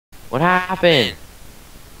What happened?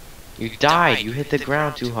 You died. You hit the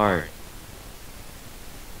ground too hard.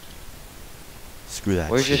 Screw that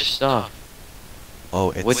Where's your shit. stuff?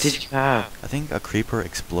 Oh, it's... What did you have? I think a creeper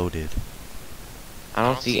exploded. I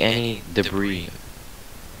don't see any debris.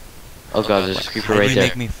 Oh god, there's a creeper How right did you there.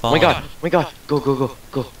 make me fall? Oh my god, oh my god. Go, go, go,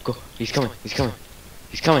 go, go. He's coming, he's coming.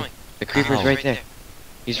 He's coming. The creeper's Ow. right there.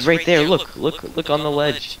 He's right there. Look, look, look on the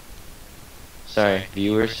ledge. Sorry,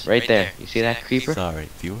 viewers. Right there. You see that creeper? Sorry,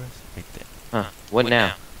 viewers? Right there. Huh. What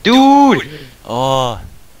now? Dude! Oh!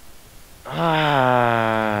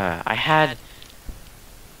 Ah, I had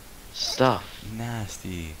stuff.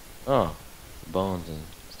 Nasty. Oh, bones and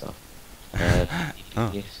stuff.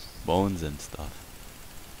 Oh, bones and stuff.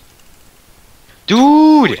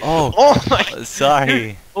 Dude! Oh! Oh my!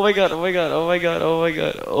 Sorry. Oh my god! Oh my god! Oh my god! Oh my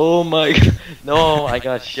god! Oh my god! No! I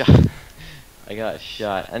got shot. I got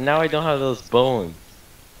shot, and now I don't have those bones.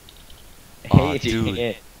 Aw, Hey, dude.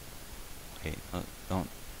 hey. Wait, don't.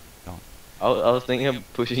 I was thinking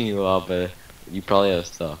of pushing you off, but you probably have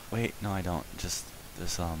stuff. Wait, no, I don't. Just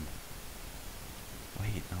this,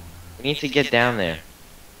 Wait, no. We need to get down there.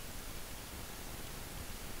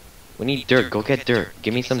 We need dirt. Go get dirt.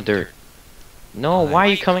 Give me some dirt. No, why are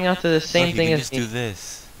you coming out to the same Look, thing you can as just me? do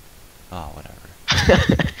this. Oh,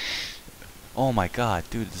 whatever. Oh my god,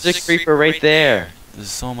 dude. There's a creeper right there. There's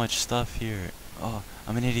so much stuff here. Oh,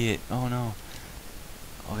 I'm an idiot. Oh no.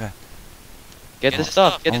 Okay. Get the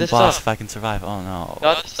stuff. Get I'm the the boss stuff. if I can survive. Oh no.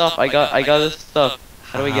 Got the stuff. I got this stuff.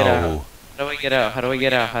 How do we get out? How? How do we get out? How do we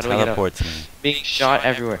get out? How do we get out? Teleport to me. Being shot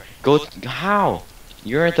everywhere. Go. How?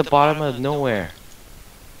 You're at the bottom of nowhere.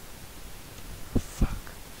 Fuck.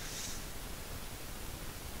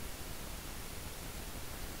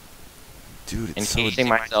 Dude, it's Encasing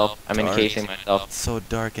myself. I'm encasing myself. It's so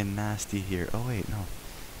dark and nasty here. Oh wait, no.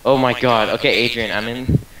 Oh my god. Okay, Adrian.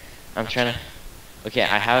 I'm trying to. Okay,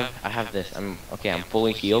 I have this. I'm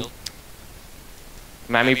fully healed.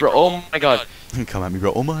 Come at me, bro. Oh my god. Come at me,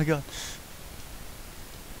 bro. Oh my god.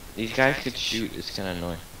 These guys could shoot. It's kind of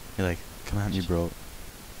annoying. You're like, come at me, bro.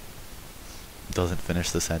 Doesn't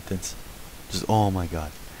finish the sentence. Just, oh my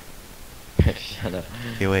god. Shut up.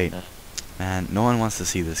 Okay, wait. Man, no one wants to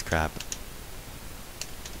see this crap.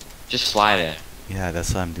 Just fly there. Yeah,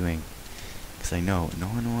 that's what I'm doing. Because I know no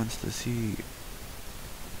one wants to see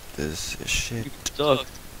this shit. You suck.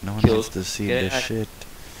 No one Kill. wants to see Get this out. shit.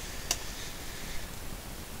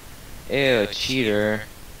 Ew, cheater.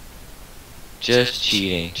 Just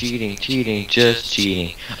cheating. Cheating, cheating, just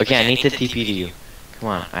cheating. Okay, I need to TP to you. Come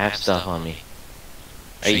on, I have stuff on me.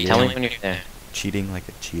 Tell me when you're there. Cheating like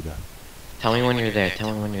a cheetah. Tell me when you're there.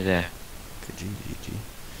 Tell me when you're there. GG.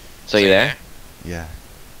 So you there? Yeah.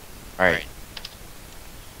 Alright.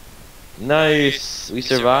 Nice! We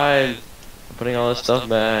survived! I'm putting all this stuff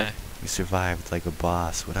back. We survived like a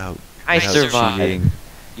boss without I survived. cheating.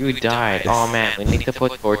 You died. Oh man, we need to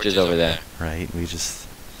put torches over there. Right? We just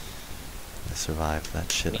survived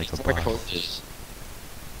that shit We like need a more boss. torches.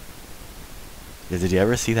 Yeah, did you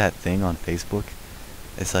ever see that thing on Facebook?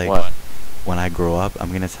 It's like, What? when I grow up,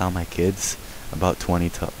 I'm gonna tell my kids about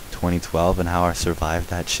 2012 and how I survived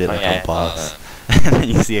that shit Oh, like yeah, a boss. And then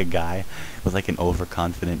you see a guy with like an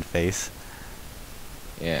overconfident face.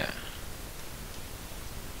 Yeah.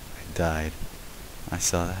 I died. I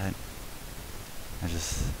saw that.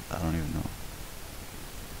 I don't even know.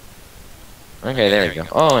 Okay, there we go.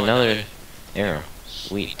 Oh, another arrow.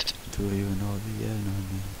 Sweet. Do you know the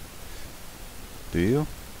enemy? Do you?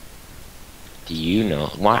 Do you know?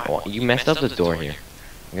 Why? You messed up the door here.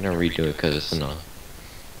 I'm gonna redo it because it's annoying.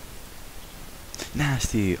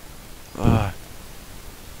 Nasty. Ugh.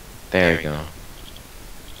 There we go.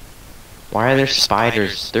 Why are there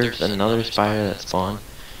spiders? There's another spider that spawned.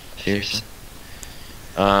 Seriously.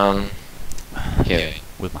 Okay.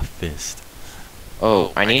 With my fist.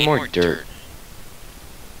 Oh, I need more dirt.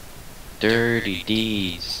 Dirty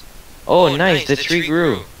D's. Oh, nice. The tree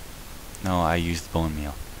grew. No, I used bone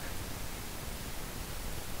meal.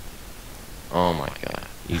 Oh my god.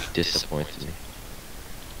 You disappointed me.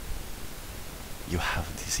 You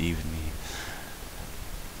have deceived me.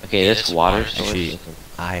 Okay, this water source. Actually,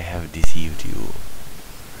 I have deceived you.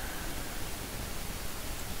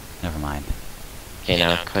 Never mind. Okay,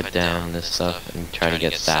 now cut down this stuff and try to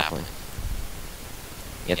get sapling.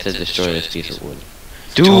 You have to destroy this piece of wood.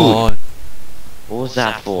 Dude! Oh, What was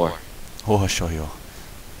that for? I'll show you.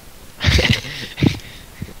 Oh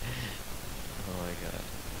my god.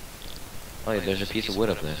 Oh, yeah, there's a piece of wood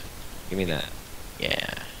up there. Give me that.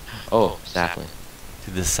 Yeah. Oh, sapling.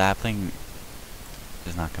 Dude, the sapling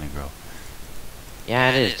is not gonna grow.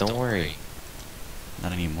 Yeah, it is. Don't worry.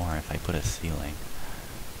 Not anymore if I put a ceiling.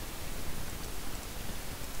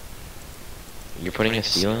 You're putting a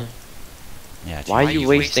ceiling? Yeah. Why are you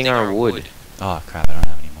wasting our wood? Oh crap! I don't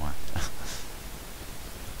have any more.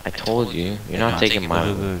 I told you. You're not taking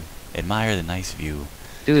my wood. Admire the nice view.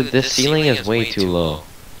 Dude, this ceiling is way too low.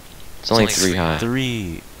 It's only 3 high.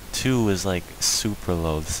 3, 2 is like super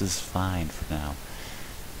low. This is fine for now.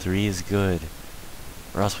 3 is good.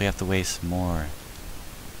 Or else we have to waste more.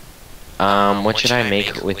 What should I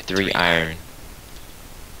make with 3 iron?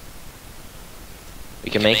 We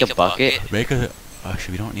can make a bucket. Make a.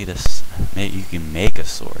 Actually, we don't need a. You can make a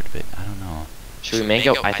sword, but I don't know. Should we make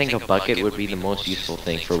a? I think a bucket would be the most useful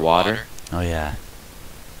thing for water. Oh yeah.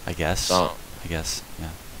 I guess. So I guess. Yeah.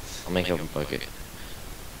 I'll make up a bucket.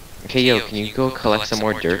 Okay, yo, can you go collect some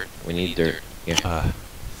more dirt? We need dirt. Here. I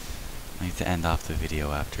need to end off the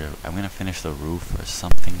video after. I'm gonna finish the roof or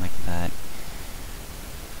something like that.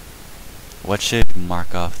 What should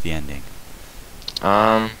mark off the ending?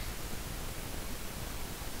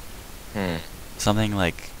 Something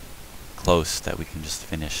like close that we can just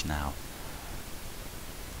finish now.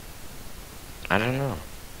 I don't know.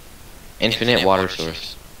 Infinite water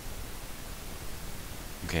source.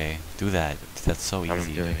 Okay, do that. That's so easy.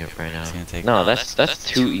 I'm doing it right now. It's gonna take. No, that's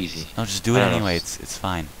too easy. No, just do it anyway. It's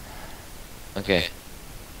fine. Okay.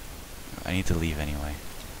 I need to leave anyway.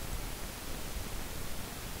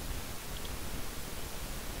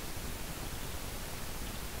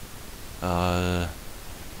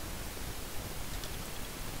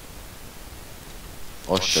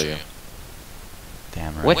 I'll show you.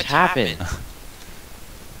 Damn right. What happened?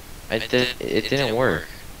 It didn't work.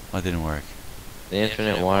 What didn't work? The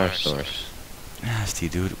infinite water source. Nasty,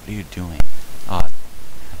 dude. What are you doing? Oh,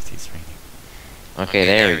 nasty, it's raining. Okay,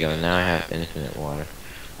 there we go. Now I have infinite water.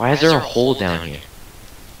 Why is there a hole down here?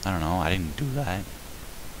 I don't know. I didn't do that.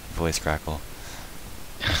 Voice crackle.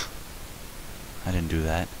 I didn't do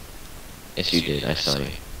that. Yes, you did. I saw you.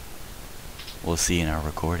 We'll see in our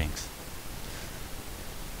recordings.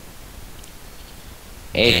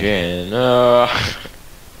 Adrian. Oh,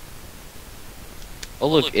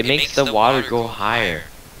 look. It makes the water go higher.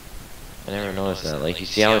 I never noticed that. Like, you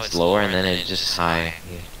see how it's lower and then it's just high.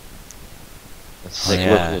 It's like,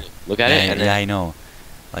 yeah. Look at it. And then I know.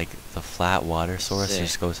 Like, the flat water source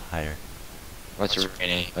just goes higher. What's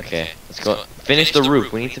raining? Okay, let's go. Finish the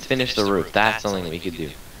roof. We need to finish the roof. That's something we could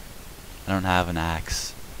do. I don't have an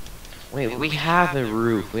axe. Wait, we have a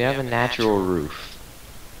roof. We have a natural roof.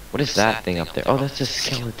 What is that thing up there? Oh, that's a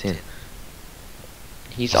skeleton.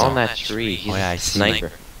 He's on that tree. He's a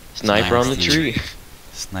sniper. Sniper on the tree.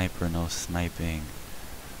 Sniper, no sniping.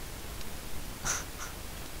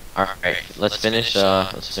 Alright, let's finish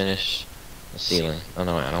the ceiling. Oh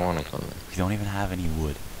no, I don't want to go there. We don't even have any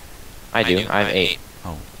wood. I do. I have 8.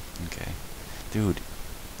 Oh, okay. Dude.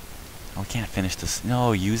 Oh, we can't finish this.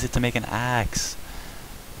 No, use it to make an axe.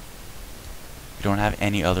 We don't have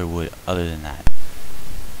any other wood other than that.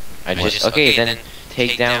 Okay, then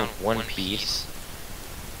take down 1 piece.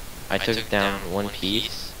 I took down 1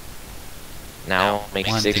 piece. Now make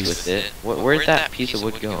 6 with it. Where'd that piece of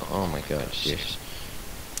wood go? Oh my gosh, yes.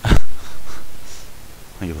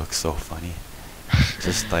 You look so funny.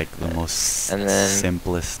 Just like the most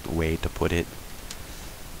simplest way to put it.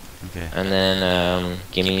 Okay. And then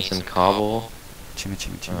give me some cobble. Chimmy.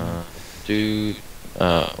 Dude.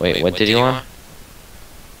 Wait, what did you want?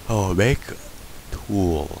 Oh, make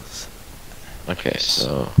tools. Okay,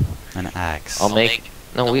 so an axe. I'll make.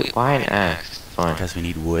 No, why an axe? Fine. Because we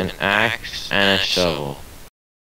need wood. An axe and a shovel.